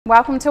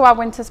Welcome to our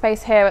winter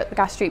space here at the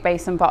Gas Street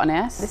Basin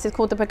Botanist. This is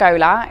called the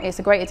Pergola. It's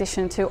a great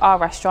addition to our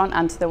restaurant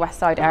and to the West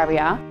Side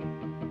area.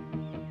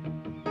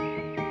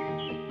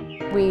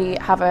 We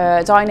have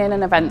a dine-in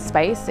and event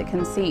space. It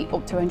can seat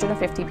up to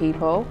 150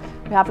 people.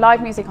 We have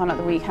live music on at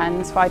the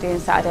weekends, Friday and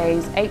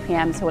Saturdays, 8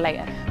 PM till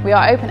later. We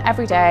are open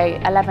every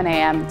day, 11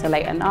 AM to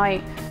late at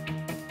night.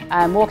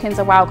 Walk-ins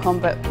are welcome,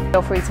 but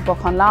feel free to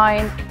book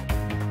online.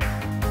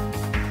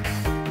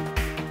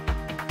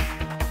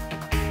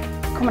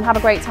 Come and have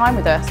a great time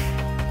with us.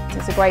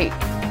 It's a great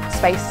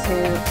space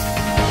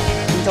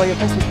to enjoy your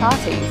Christmas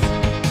parties.